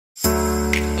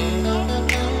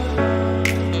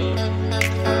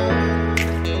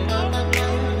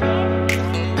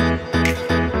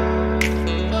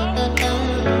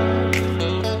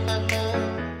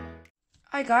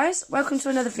Hi guys, welcome to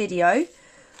another video.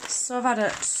 So I've had a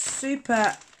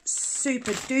super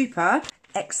duper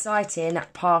exciting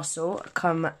parcel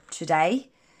come today.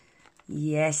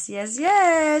 Yes.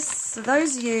 So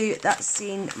those of you that's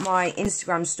seen my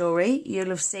Instagram story, you'll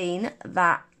have seen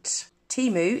that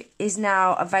Temu is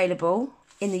now available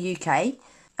in the UK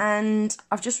and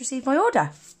I've just received my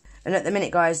order. And at the minute,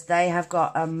 guys, they have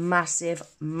got a massive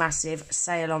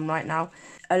sale on right now.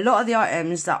 A lot of the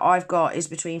items that I've got is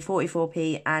between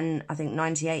 44p and I think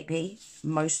 98p.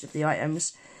 Most of the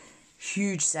items.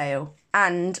 Huge sale.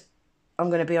 And I'm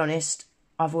going to be honest,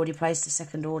 I've already placed a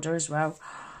second order as well.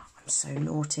 I'm so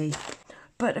naughty.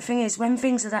 But the thing is, when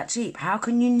things are that cheap, how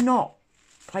can you not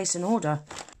place an order?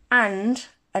 And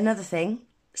another thing,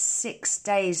 6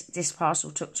 days this parcel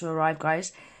took to arrive,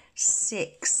 guys.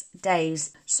 6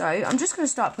 days. So I'm just going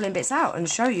to start pulling bits out and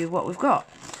show you what we've got.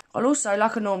 I'll also,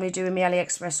 like I normally do in my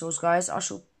AliExpress hauls, guys, I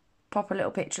shall pop a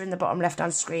little picture in the bottom left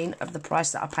hand screen of the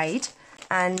price that I paid,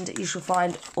 and you shall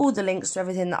find all the links to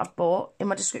everything that I've bought in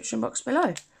my description box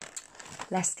below.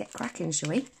 Let's get cracking,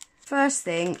 shall we? First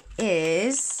thing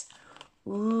is,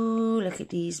 ooh, look at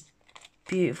these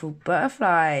beautiful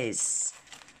butterflies.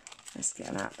 Let's get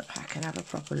them out of the pack and have a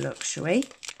proper look, shall we?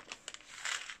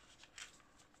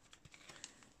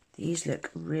 These look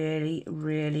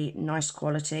really nice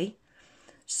quality.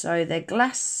 So they're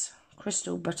glass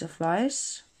crystal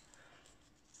butterflies.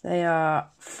 They are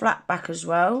flat back as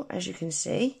well, as you can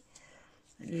see.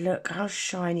 Look how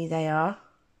shiny they are.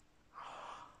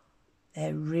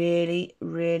 They're really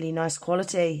nice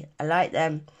quality. I like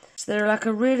them. So they're like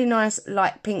a really nice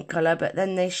light pink colour, but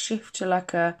then they shift to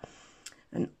like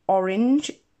an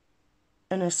orange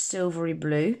and a silvery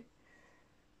blue.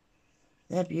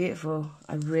 They're beautiful.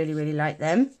 I really like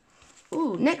them.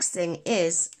 Ooh, next thing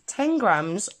is 10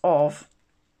 grams of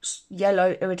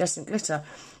yellow iridescent glitter.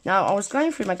 Now, I was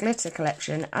going through my glitter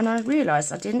collection and I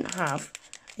realised I didn't have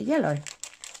a yellow.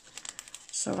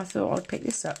 So I thought I'd pick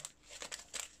this up.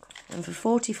 And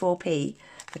for 44p,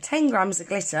 for 10 grams of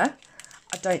glitter,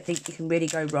 I don't think you can really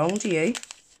go wrong, do you?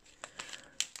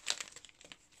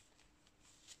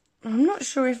 I'm not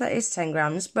sure if that is 10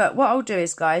 grams, but what I'll do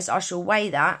is, guys, I shall weigh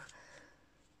that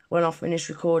when I finish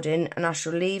recording, and I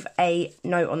shall leave a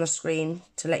note on the screen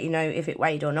to let you know if it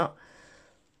weighed or not.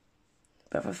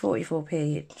 But for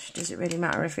 44p, does it really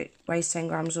matter if it weighs 10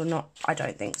 grams or not? I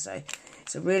don't think so.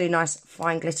 It's a really nice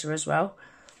fine glitter as well.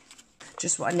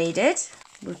 Just what I needed.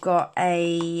 We've got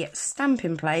a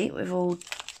stamping plate with all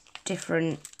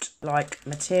different like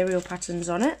material patterns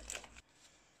on it.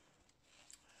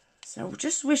 So I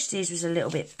just wish these was a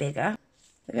little bit bigger.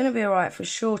 They're going to be alright for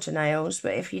shorter nails,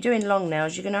 but if you're doing long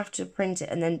nails, you're going to have to print it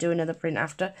and then do another print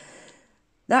after.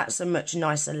 That's a much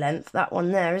nicer length, that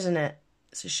one there, isn't it?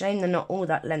 It's a shame they're not all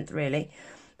that length, really.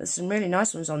 There's some really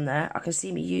nice ones on there. I can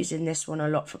see me using this one a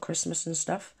lot for Christmas and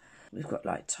stuff. We've got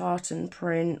like tartan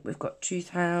print, we've got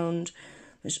tooth hound.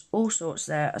 There's all sorts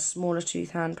there, a smaller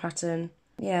tooth hound pattern.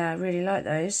 Yeah, I really like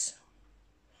those.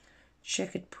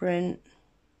 Checkered print.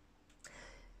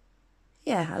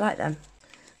 Yeah, I like them.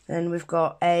 Then we've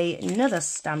got another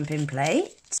stamping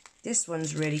plate. This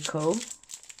one's really cool.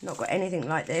 Not got anything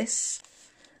like this.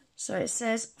 So it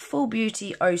says Full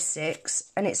Beauty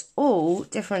 06 and it's all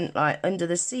different like under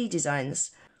the sea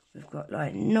designs. We've got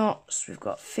like knots, we've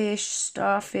got fish,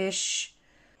 starfish,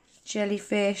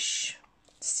 jellyfish,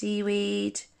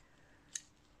 seaweed,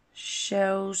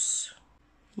 shells,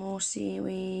 more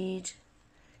seaweed,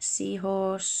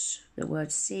 seahorse, the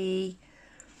word sea.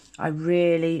 I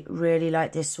really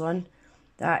like this one.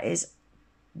 That is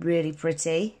really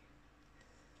pretty.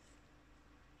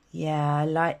 Yeah, I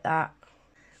like that.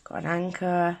 Got an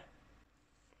anchor.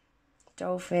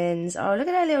 Dolphins. Oh, look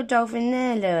at that little dolphin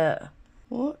there, look.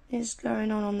 What is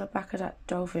going on the back of that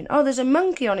dolphin? Oh, there's a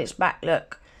monkey on its back,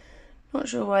 look. Not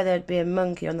sure why there'd be a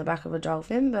monkey on the back of a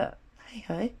dolphin, but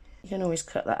hey-ho. You can always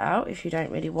cut that out if you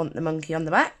don't really want the monkey on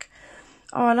the back.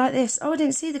 Oh, I like this. Oh, I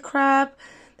didn't see the crab.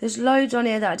 There's loads on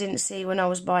here that I didn't see when I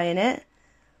was buying it.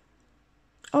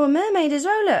 Oh, a mermaid as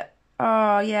well, look.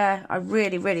 Oh, yeah, I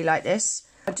really like this.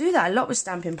 I do that a lot with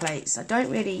stamping plates. I don't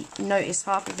really notice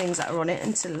half the things that are on it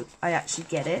until I actually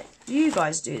get it. Do you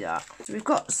guys do that? So we've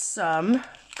got some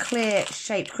clear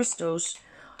shaped crystals.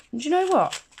 And do you know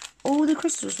what? All the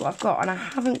crystals what I've got, and I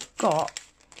haven't got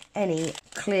any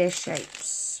clear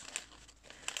shapes.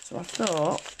 So I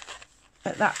thought,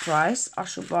 at that price, I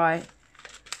shall buy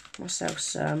myself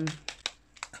some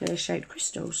clear shaped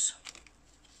crystals.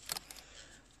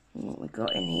 And what we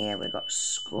got in here, we've got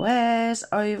squares,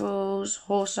 ovals,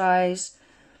 horse eyes,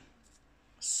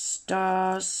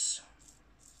 stars,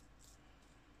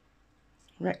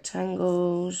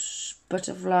 rectangles,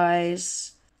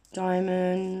 butterflies,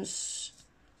 diamonds.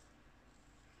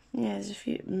 Yeah, there's a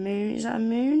few. Moon, is that a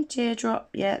moon? Teardrop,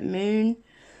 yeah, moon.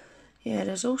 Yeah,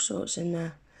 there's all sorts in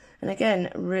there. And again,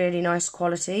 really nice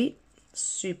quality.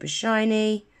 Super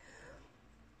shiny.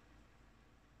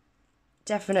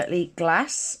 Definitely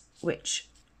glass, which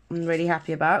I'm really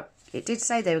happy about. It did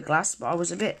say they were glass, but I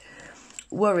was a bit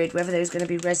worried whether they was going to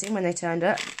be resin when they turned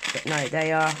up. But no,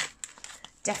 they are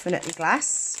definitely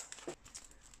glass.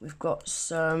 We've got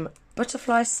some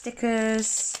butterfly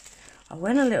stickers. I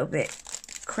went a little bit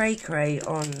cray-cray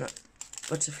on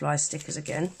butterfly stickers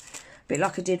again. A bit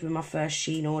like I did with my first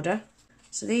Shein order.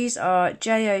 So these are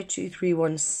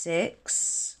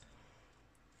JO2316.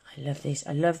 I love these.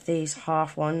 I love these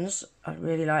half ones. I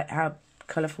really like how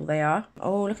colourful they are.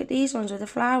 Oh, look at these ones with the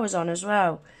flowers on as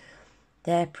well.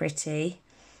 They're pretty.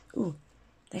 Ooh,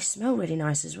 they smell really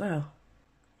nice as well.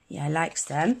 Yeah, I likes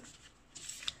them.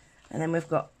 And then we've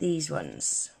got these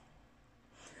ones.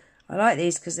 I like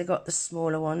these because they've got the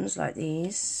smaller ones like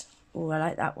these. Oh, I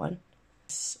like that one.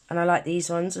 And I like these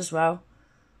ones as well.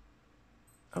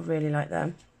 I really like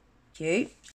them.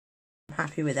 Cute. I'm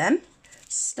happy with them.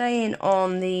 Staying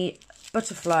on the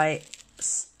butterfly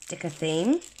sticker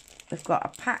theme, we've got a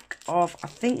pack of, I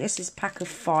think this is pack of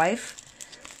 5.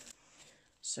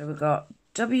 So we've got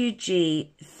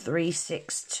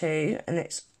WG362, and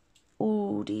it's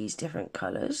all these different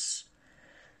colours.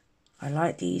 I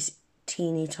like these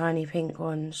teeny tiny pink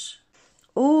ones.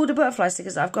 All the butterfly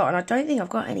stickers that I've got, and I don't think I've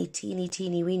got any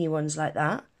teeny weeny ones like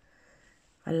that.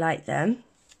 I like them.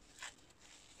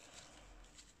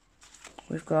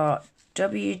 We've got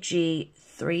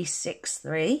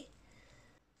WG363.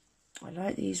 I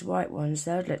like these white ones.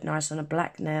 They would look nice on a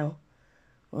black nail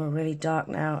or a really dark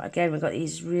nail. Again, we've got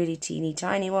these really teeny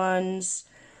tiny ones.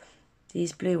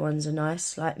 These blue ones are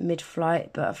nice, like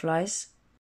mid-flight butterflies.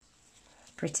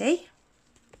 Pretty.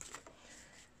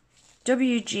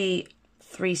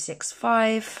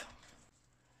 WG365.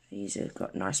 These have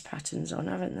got nice patterns on,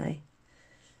 haven't they?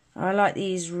 I like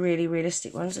these really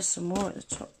realistic ones. There's some more at the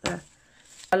top there.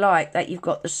 I like that you've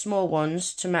got the small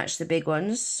ones to match the big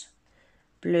ones.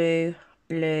 Blue,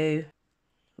 blue,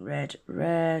 red,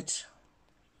 red,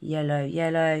 yellow,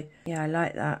 yellow. Yeah, I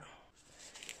like that.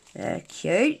 They're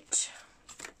cute.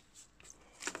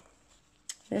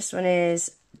 This one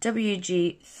is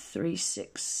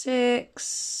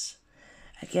WG366.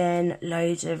 Again,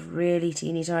 loads of really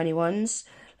teeny tiny ones.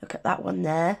 Look at that one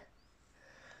there.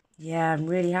 Yeah, I'm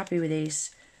really happy with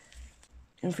these.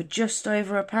 And for just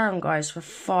over £1, guys, for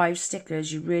 5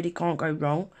 stickers, you really can't go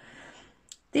wrong.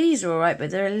 These are alright,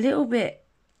 but they're a little bit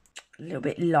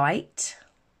light.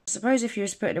 I suppose if you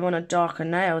was putting them on a darker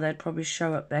nail, they'd probably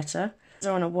show up better. If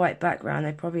they're on a white background,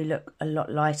 they probably look a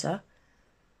lot lighter.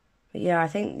 But yeah, I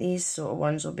think these sort of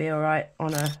ones will be alright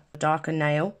on a darker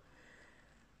nail.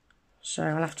 So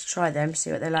I'll have to try them,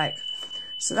 see what they're like.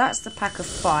 So that's the pack of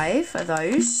 5 of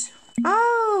those.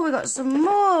 Oh, we got some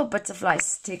more butterfly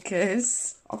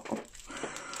stickers. Oh.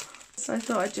 So I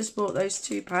thought I just bought those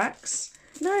 2 packs.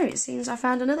 No, it seems I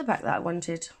found another pack that I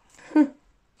wanted.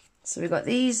 So we've got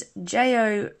these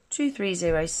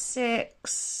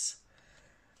JO2306.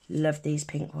 Love these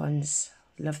pink ones.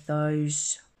 Love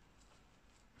those.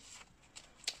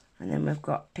 And then we've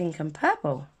got pink and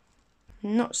purple.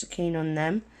 Not so keen on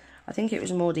them. I think it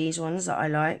was more these ones that I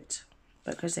liked,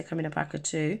 because they come in a pack of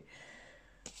 2.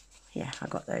 Yeah, I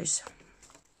got those.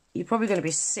 You're probably going to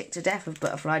be sick to death of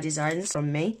butterfly designs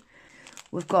from me.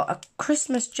 We've got a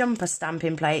Christmas jumper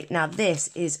stamping plate. Now this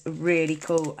is really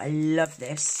cool. I love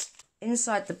this.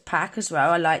 Inside the pack as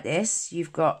well, I like this.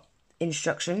 You've got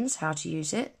instructions how to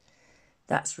use it.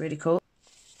 That's really cool.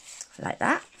 I like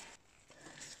that.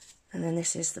 And then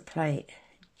this is the plate.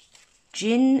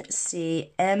 Yeesss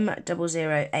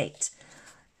M008.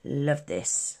 Love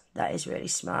this. That is really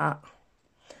smart.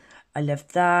 I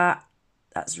love that.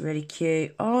 That's really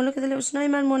cute. Oh, look at the little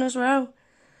snowman one as well.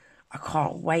 I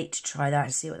can't wait to try that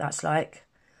and see what that's like.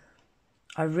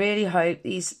 I really hope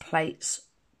these plates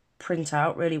print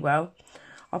out really well.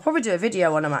 I'll probably do a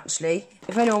video on them actually.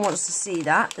 If anyone wants to see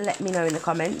that, let me know in the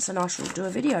comments and I shall do a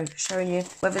video showing you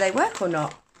whether they work or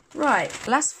not. Right,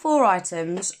 last 4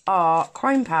 items are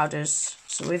chrome powders.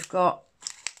 So we've got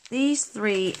these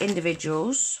 3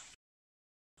 individuals.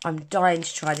 I'm dying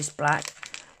to try this black.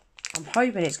 I'm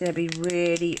hoping it's going to be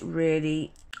really,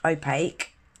 really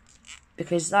opaque,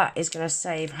 because that is going to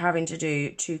save having to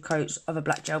do 2 coats of a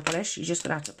black gel polish. You're just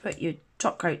going to have to put your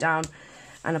top coat down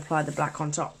and apply the black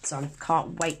on top. So I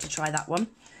can't wait to try that one.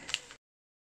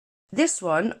 This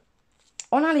one,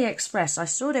 on AliExpress, I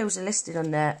saw there was a listing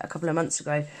on there a couple of months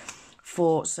ago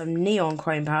for some neon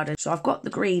chrome powder. So I've got the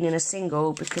green in a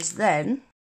single, because then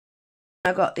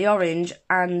I got the orange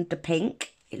and the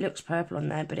pink. It looks purple on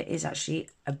there, but it is actually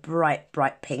a bright,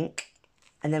 bright pink.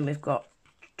 And then we've got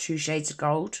 2 shades of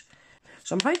gold.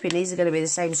 So I'm hoping these are going to be the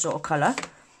same sort of colour.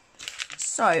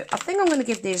 So I think I'm going to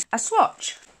give these a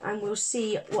swatch and we'll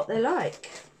see what they're like.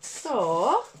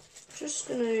 So just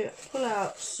going to pull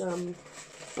out some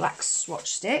black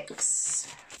swatch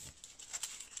sticks.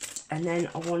 And then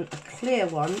I want a clear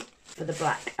one for the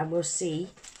black, and we'll see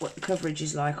what the coverage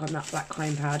is like on that black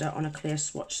chrome powder on a clear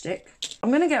swatch stick. I'm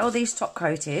going to get all these top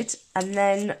coated, and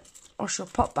then I shall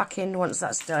pop back in once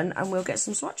that's done and we'll get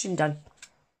some swatching done.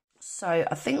 So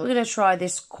I think we're going to try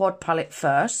this quad palette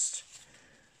first.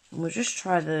 And we'll just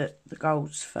try the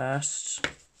golds first.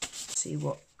 See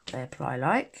what they apply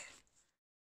like.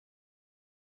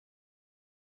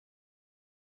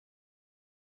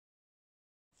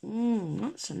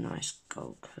 That's a nice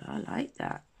gold colour. I like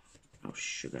that. Oh,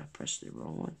 sugar, I pressed the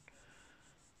wrong one.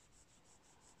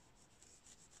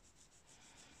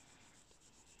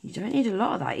 You don't need a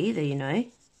lot of that either, you know.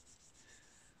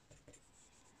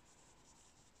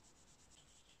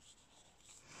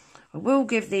 I will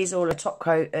give these all a top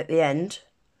coat at the end,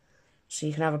 so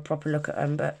you can have a proper look at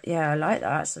them. But yeah, I like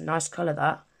that. It's a nice colour,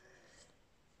 that.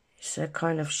 It's a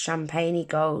kind of champagne-y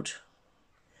gold.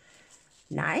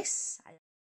 Nice.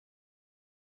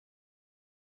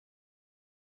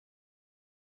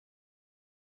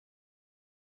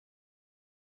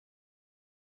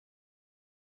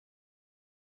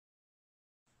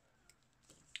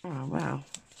 Oh, wow.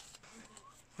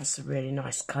 That's a really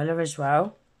nice colour as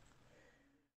well.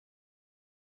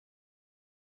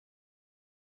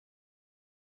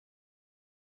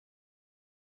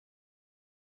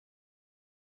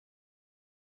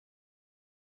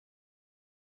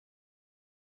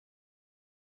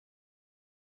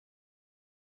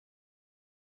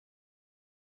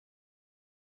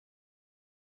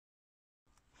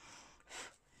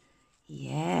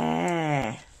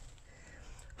 Yeah.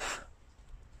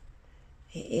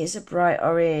 It is a bright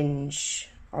orange.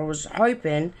 I was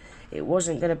hoping it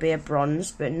wasn't going to be a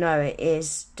bronze, but no, it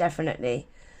is definitely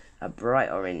a bright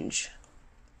orange.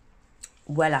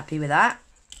 Well happy with that.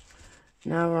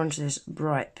 Now we're on to this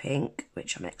bright pink,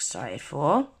 which I'm excited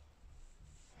for.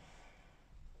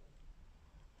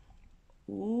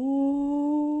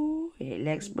 Ooh, it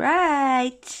looks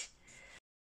bright.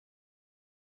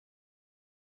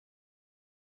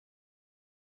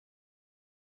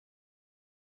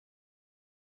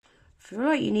 I feel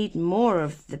like you need more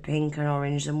of the pink and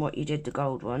orange than what you did the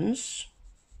gold ones.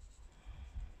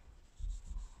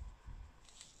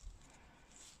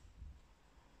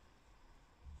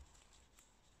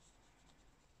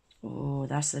 Oh,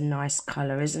 that's a nice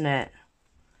colour, isn't it?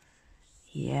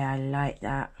 Yeah, I like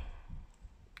that.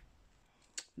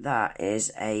 That is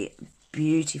a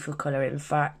beautiful colour, in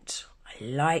fact. I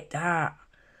like that.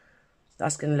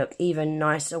 That's going to look even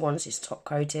nicer once it's top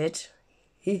coated.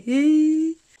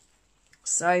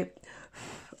 So,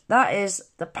 that is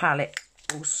the palette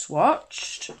all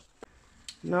swatched.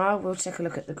 Now we'll take a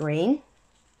look at the green.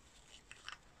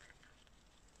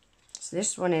 So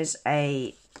this one is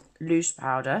a loose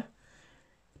powder.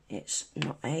 It's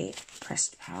not a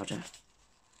pressed powder.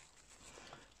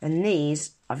 And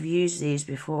these, I've used these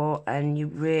before, and you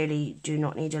really do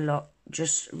not need a lot.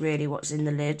 Just really what's in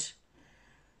the lid.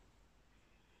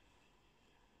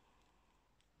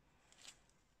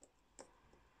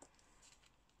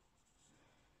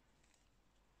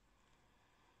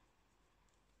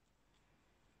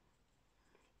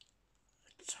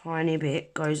 Tiny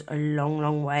bit goes a long,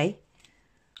 long way.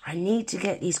 I need to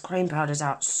get these chrome powders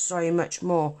out so much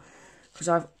more, because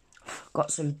I've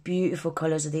got some beautiful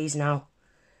colours of these now.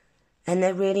 And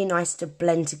they're really nice to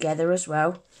blend together as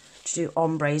well, to do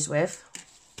ombres with.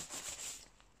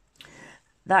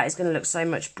 That is going to look so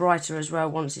much brighter as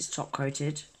well once it's top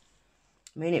coated.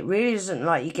 I mean, it really isn't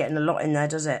like you're getting a lot in there,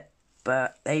 does it?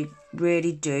 But they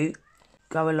really do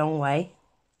go a long way.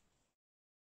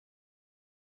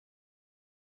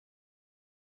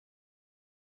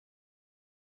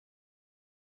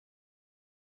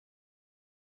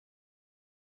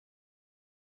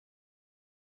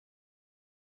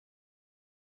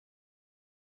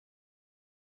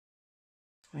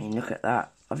 I mean, look at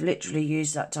that. I've literally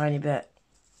used that tiny bit.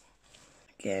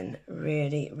 Again,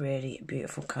 really, really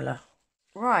beautiful colour.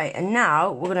 Right, and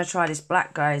now we're going to try this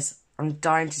black, guys. I'm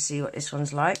dying to see what this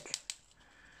one's like.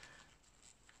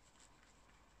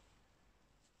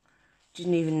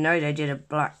 Didn't even know they did a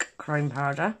black chrome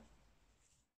powder.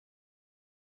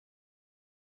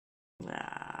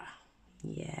 Ah,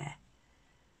 yeah.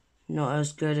 Not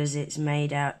as good as it's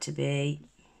made out to be.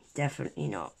 Definitely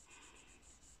not.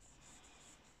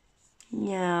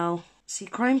 No. See,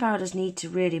 chrome powders need to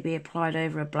really be applied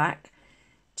over a black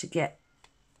to get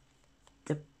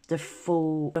the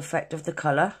full effect of the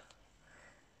colour.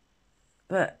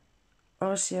 But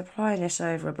obviously applying this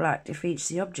over a black defeats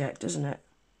the object, doesn't it?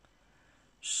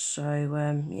 So,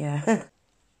 yeah.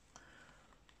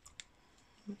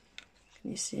 Can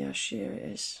you see how sheer it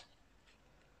is?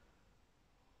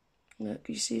 Look,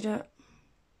 you see that?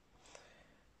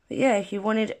 But yeah, if you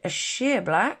wanted a sheer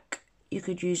black, you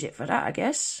could use it for that, I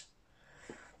guess.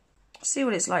 See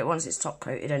what it's like once it's top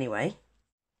coated anyway.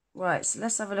 Right, so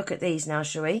let's have a look at these now,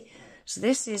 shall we? So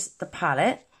this is the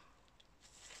palette.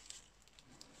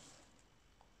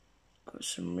 Got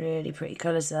some really pretty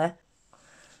colours there.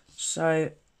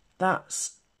 So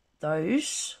that's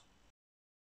those.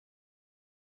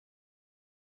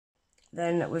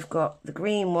 Then we've got the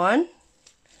green one,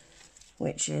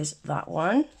 which is that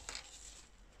one.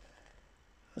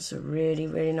 That's a really,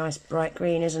 really nice bright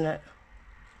green, isn't it?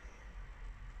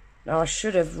 Now I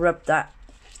should have rubbed that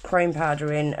chrome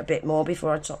powder in a bit more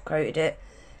before I top coated it.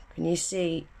 Can you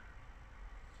see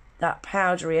that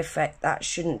powdery effect? That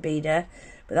shouldn't be there,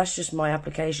 but that's just my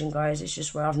application, guys. It's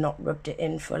just where I've not rubbed it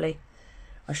in fully.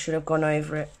 I should have gone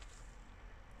over it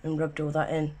and rubbed all that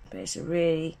in. But it's a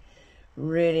really,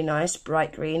 really nice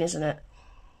bright green, isn't it?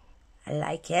 I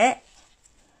like it.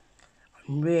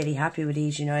 I'm really happy with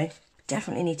these, you know.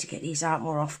 Definitely need to get these out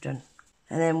more often.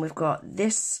 And then we've got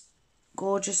this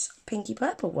gorgeous pinky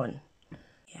purple one.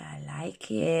 Yeah, I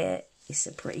like it. It's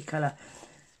a pretty colour.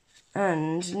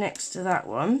 And next to that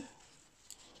one,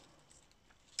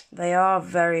 they are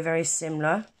very, very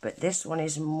similar, but this one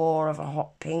is more of a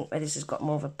hot pink, where this has got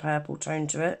more of a purple tone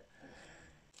to it.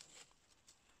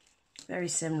 Very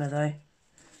similar though.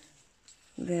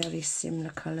 Very similar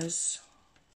colours.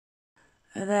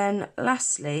 And then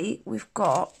lastly, we've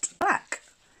got black.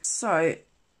 So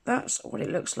that's what it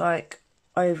looks like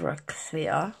over a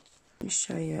clear. Let me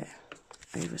show you it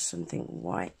over something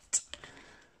white.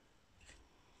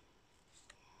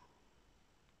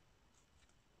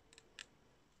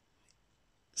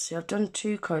 See, I've done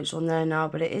 2 coats on there now,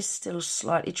 but it is still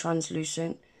slightly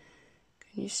translucent.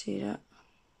 Can you see that?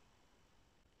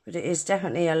 But it is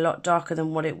definitely a lot darker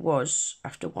than what it was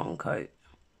after 1 coat.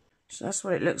 So that's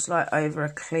what it looks like over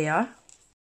a clear.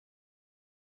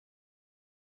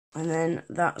 And then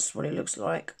that's what it looks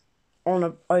like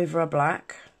on over a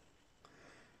black.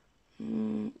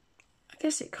 I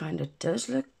guess it kind of does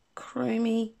look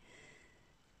chromey.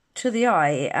 To the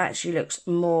eye, it actually looks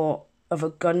more of a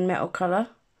gunmetal colour.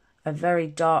 A very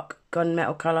dark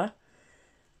gunmetal colour.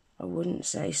 I wouldn't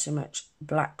say so much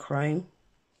black chrome.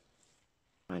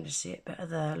 Trying to see it better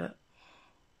there, look.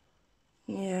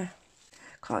 Yeah.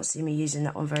 Can't see me using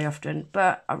that one very often,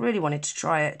 but I really wanted to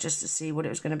try it just to see what it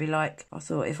was going to be like. I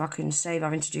thought if I can save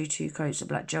having to do 2 coats of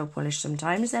black gel polish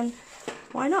sometimes, then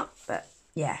why not? But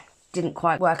yeah, didn't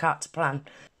quite work out to plan.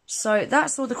 So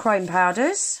that's all the chrome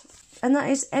powders, and that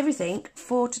is everything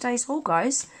for today's haul,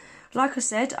 guys. Like I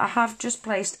said, I have just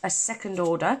placed a second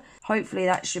order. Hopefully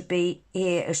that should be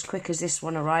here as quick as this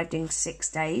one arrived, in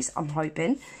 6 days, I'm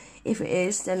hoping. If it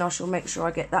is, then I shall make sure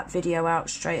I get that video out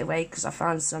straight away, because I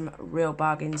found some real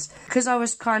bargains. Because I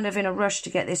was kind of in a rush to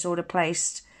get this order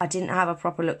placed, I didn't have a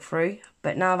proper look through.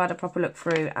 But now I've had a proper look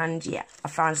through, and yeah, I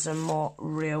found some more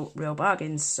real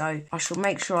bargains. So I shall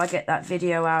make sure I get that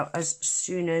video out as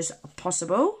soon as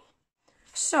possible.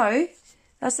 So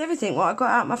that's everything what I got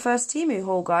out my first Temu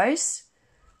haul, guys.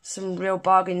 Some real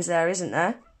bargains there, isn't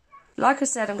there? Like I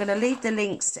said, I'm going to leave the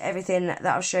links to everything that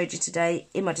I've showed you today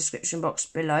in my description box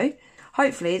below.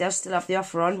 Hopefully they'll still have the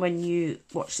offer on when you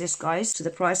watch this, guys, so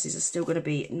the prices are still going to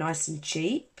be nice and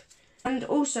cheap. And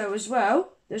also as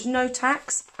well, there's no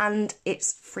tax and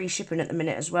it's free shipping at the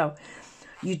minute as well.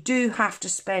 You do have to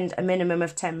spend a minimum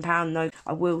of £10 though.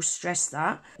 I will stress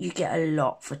that. You get a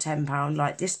lot for £10.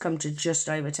 Like, this come to just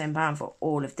over £10 for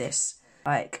all of this.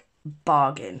 Like,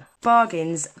 bargain.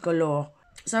 Bargains galore.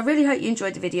 So I really hope you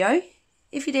enjoyed the video.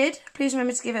 If you did, please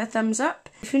remember to give it a thumbs up.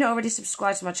 If you're not already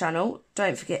subscribed to my channel,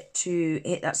 don't forget to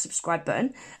hit that subscribe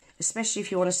button. Especially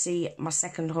if you want to see my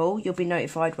second haul. You'll be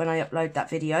notified when I upload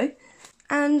that video.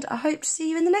 And I hope to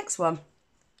see you in the next one.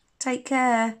 Take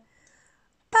care.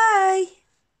 Bye.